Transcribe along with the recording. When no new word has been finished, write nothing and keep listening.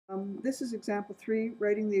This is example 3,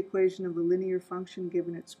 writing the equation of a linear function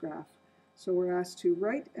given its graph. So we're asked to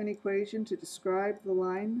write an equation to describe the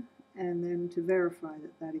line and then to verify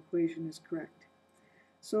that that equation is correct.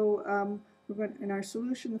 So in our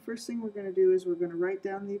solution, the first thing we're going to do is we're going to write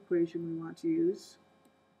down the equation we want to use.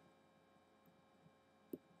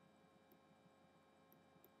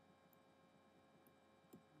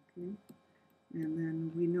 Okay. And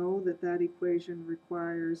then we know that that equation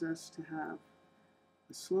requires us to have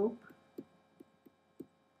a slope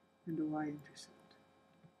and a y-intercept.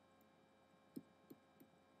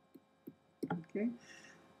 Okay,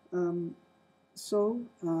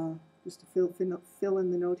 just to fill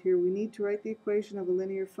in the note here, we need to write the equation of a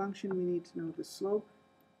linear function. We need to know the slope,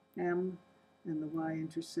 m, and the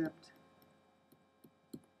y-intercept,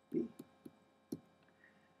 b.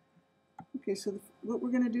 Okay, so what we're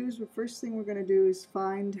going to do is the first thing we're going to do is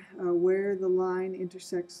find where the line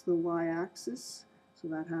intersects the y-axis. So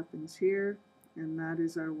that happens here, and that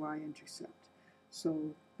is our y-intercept.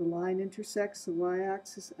 So the line intersects the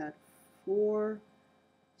y-axis at 4,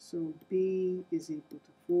 so b is equal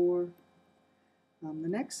to 4. The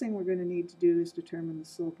next thing we're going to need to do is determine the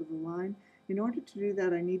slope of the line. In order to do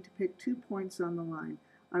that, I need to pick 2 points on the line.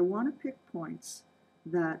 I want to pick points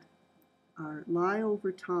that lie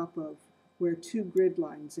over top of where 2 grid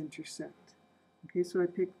lines intersect. Okay, so I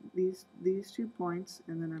pick these 2 points,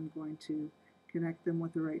 and then I'm going to connect them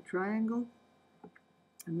with a right triangle.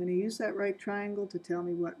 I'm going to use that right triangle to tell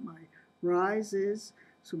me what my rise is.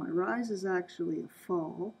 So my rise is actually a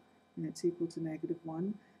fall, and it's equal to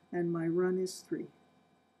 -1, and my run is 3.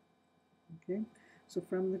 Okay, so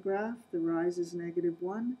from the graph, the rise is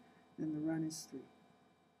 -1, and the run is 3.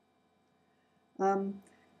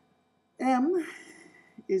 M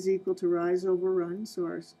is equal to rise over run, so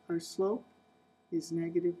our slope is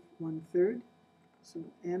 -1/3. So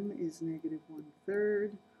m is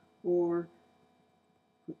 -1/3, or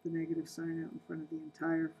put the negative sign out in front of the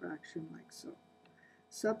entire fraction like so.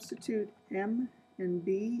 Substitute m and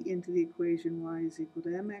b into the equation y is equal to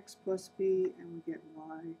mx plus b, and we get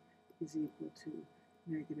y is equal to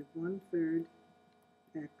 -1/3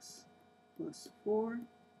 x plus 4.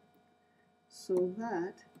 So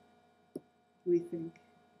that, we think,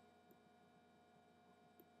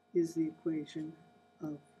 is the equation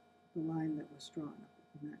of the line that was drawn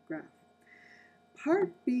in that graph.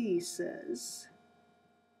 Part B says,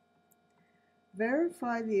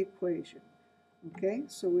 verify the equation. Okay,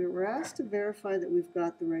 so we were asked to verify that we've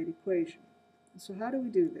got the right equation. So how do we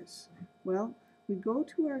do this? Well, we go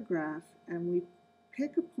to our graph and we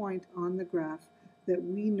pick a point on the graph that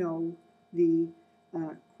we know the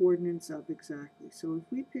coordinates of exactly. So if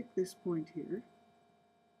we pick this point here,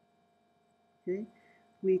 okay,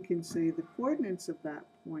 we can say the coordinates of that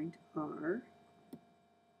point are,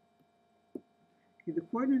 okay, the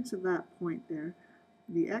coordinates of that point there,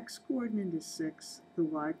 the x coordinate is 6, the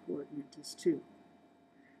y coordinate is 2.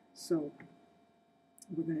 So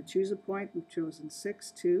we're going to choose a point. We've chosen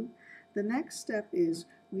 6, 2. The next step is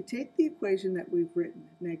we take the equation that we've written,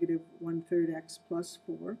 -1/3 x plus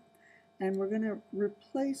 4, and we're going to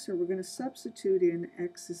replace, or we're going to substitute in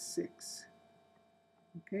x is 6.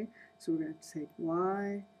 Okay, so we're going to take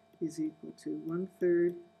y is equal to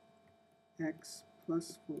 1/3 x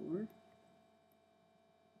plus 4,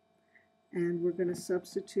 and we're going to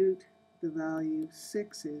substitute the value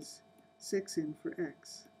 6 in for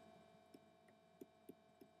x.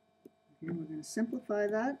 Okay, we're going to simplify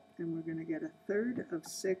that, and we're going to get 1/3 of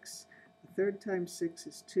 6. 1/3 times 6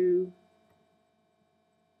 is 2.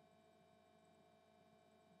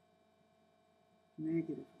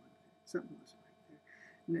 -1/3, something was right there.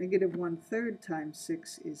 -1/3 times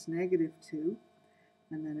 6 is -2,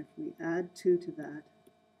 and then if we add 2 to that,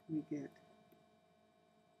 we get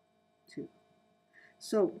 2.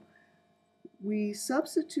 So we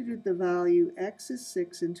substituted the value x is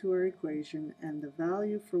 6 into our equation, and the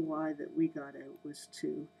value for y that we got out was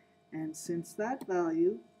 2. And since that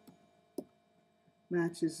value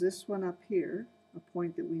matches this one up here, a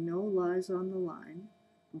point that we know lies on the line,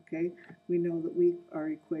 okay, we know that our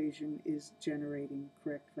equation is generating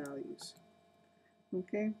correct values.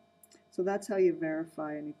 Okay, so that's how you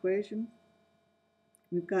verify an equation.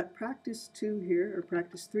 We've got practice 2 here, or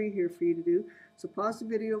practice 3 here for you to do. So pause the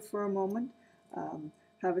video for a moment,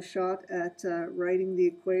 have a shot at writing the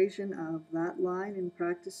equation of that line in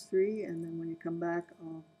practice 3, and then when you come back,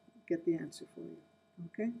 I'll get the answer for you.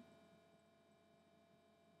 Okay?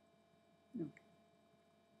 Okay.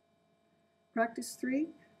 Practice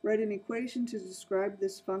 3, write an equation to describe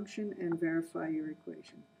this function and verify your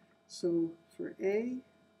equation. So for A,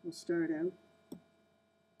 we'll start out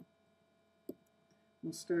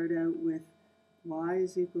with y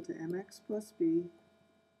is equal to mx plus b.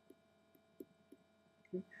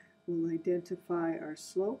 Okay. We'll identify our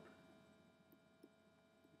slope,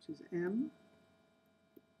 which is m,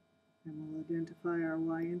 and we'll identify our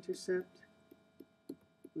y-intercept,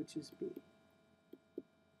 which is b.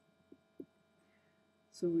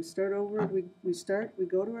 So we start over, we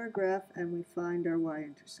go to our graph and we find our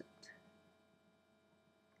y-intercept.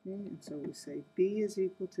 Okay, and so we say b is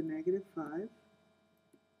equal to -5,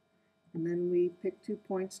 and then we pick 2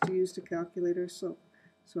 points to use to calculate our slope.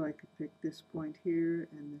 So I could pick this point here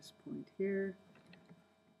and this point here,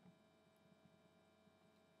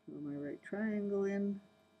 draw my right triangle in,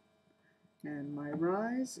 and my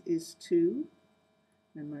rise is 2,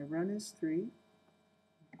 and my run is 3.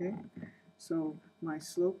 Okay, so my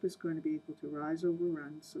slope is going to be equal to rise over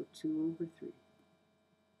run, so 2 over 3.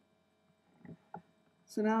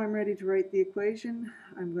 So now I'm ready to write the equation.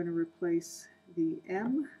 I'm going to replace the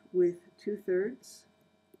m with 2/3,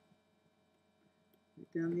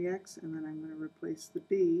 write down the x, and then I'm going to replace the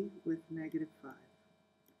b with -5.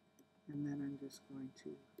 And then I'm just going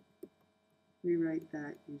to rewrite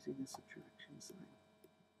that using a subtraction sign.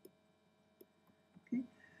 Okay,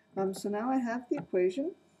 so now I have the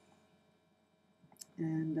equation,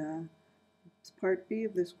 and part B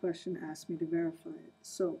of this question asks me to verify it.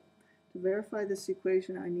 So to verify this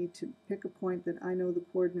equation, I need to pick a point that I know the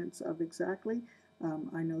coordinates of exactly.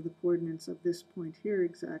 I know the coordinates of this point here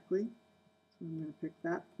exactly. So I'm going to pick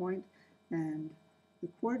that point, and the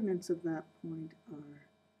coordinates of that point are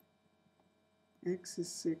x is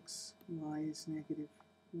 6, y is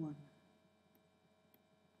 -1.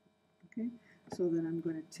 Okay, so then I'm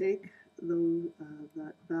going to take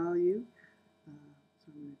that value.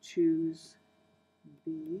 So I'm going to choose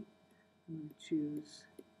B. I'm going to choose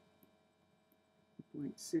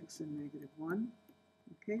 0.6 and -1.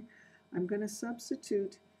 Okay, I'm going to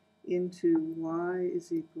substitute into y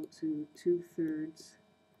is equal to 2/3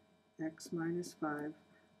 x minus 5.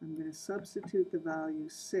 I'm going to substitute the value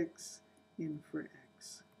 6 in for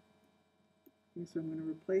x. Okay, so I'm going to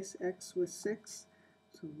replace x with 6.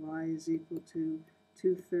 So y is equal to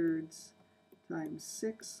 2/3 times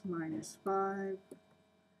 6 minus 5.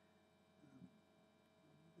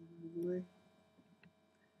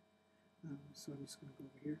 So I'm just going to go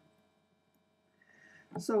over here.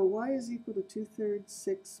 So y is equal to 2/3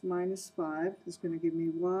 6 minus 5 is going to give me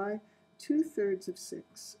y 2/3 of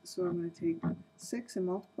 6. So I'm going to take 6 and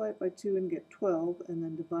multiply it by 2 and get 12, and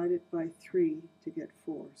then divide it by 3 to get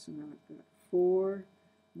 4. So now I've got 4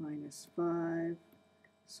 minus 5,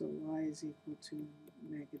 so y is equal to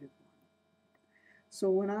 -1.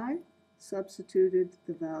 So when I substituted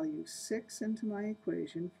the value 6 into my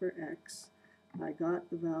equation for x, I got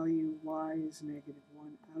the value y is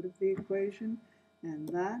 -1 out of the equation, and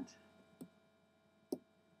that,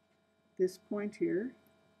 this point here,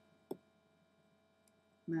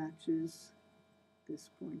 matches this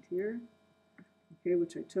point here, okay,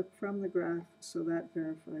 which I took from the graph, so that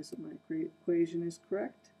verifies that my equation is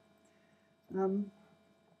correct.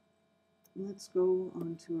 Let's go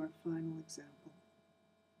on to our final example.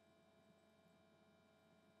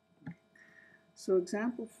 So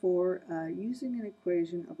example 4, using an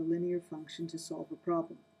equation of a linear function to solve a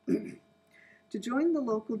problem. To join the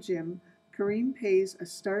local gym, Kareem pays a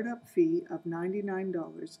startup fee of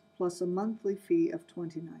 $99 plus a monthly fee of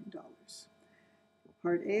 $29.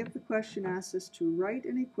 Part A of the question asks us to write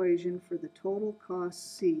an equation for the total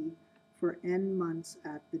cost C for n months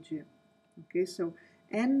at the gym. Okay, so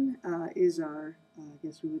n is our, I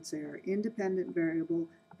guess we would say, our independent variable,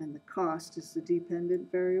 and the cost is the dependent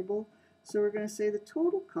variable. So we're going to say the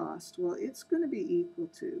total cost, well, it's going to be equal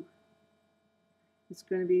to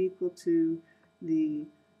the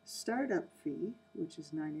startup fee, which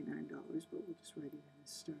is $99, but we'll just write it in as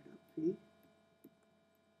startup fee.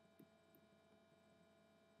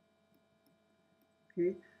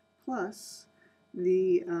 Okay, plus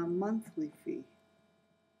the monthly fee.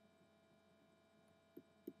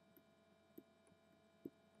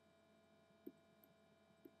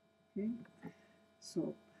 Okay,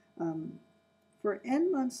 so for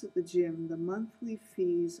n months at the gym, the monthly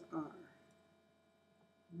fees are,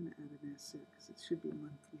 I'm going to add an S there because it should be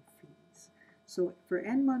monthly fees. So for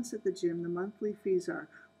n months at the gym, the monthly fees are,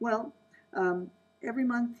 well, every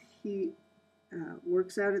month he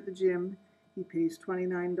works out at the gym, he pays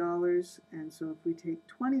 $29, and so if we take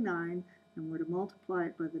 29 and we're to multiply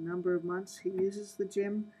it by the number of months he uses the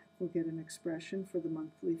gym, we'll get an expression for the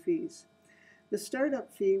monthly fees. The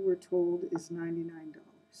startup fee, we're told, is $99.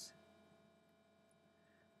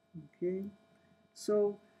 Okay,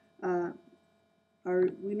 so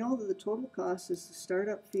we know that the total cost is the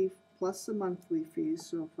startup fee plus the monthly fees,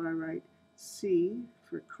 so if I write C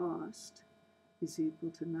for cost is equal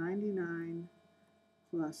to 99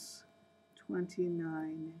 plus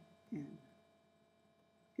 29n.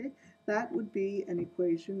 Okay, that would be an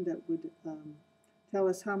equation that would tell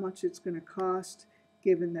us how much it's going to cost,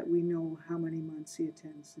 given that we know how many months he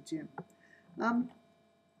attends the gym.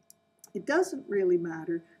 It doesn't really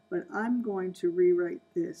matter, but I'm going to rewrite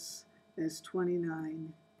this as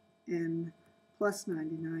 29n plus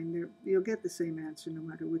 99. There, you'll get the same answer no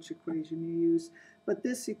matter which equation you use, but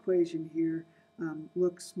this equation here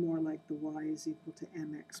looks more like the y is equal to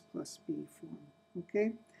mx plus b form.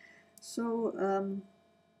 Okay, so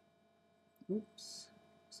oops,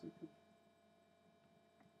 looks like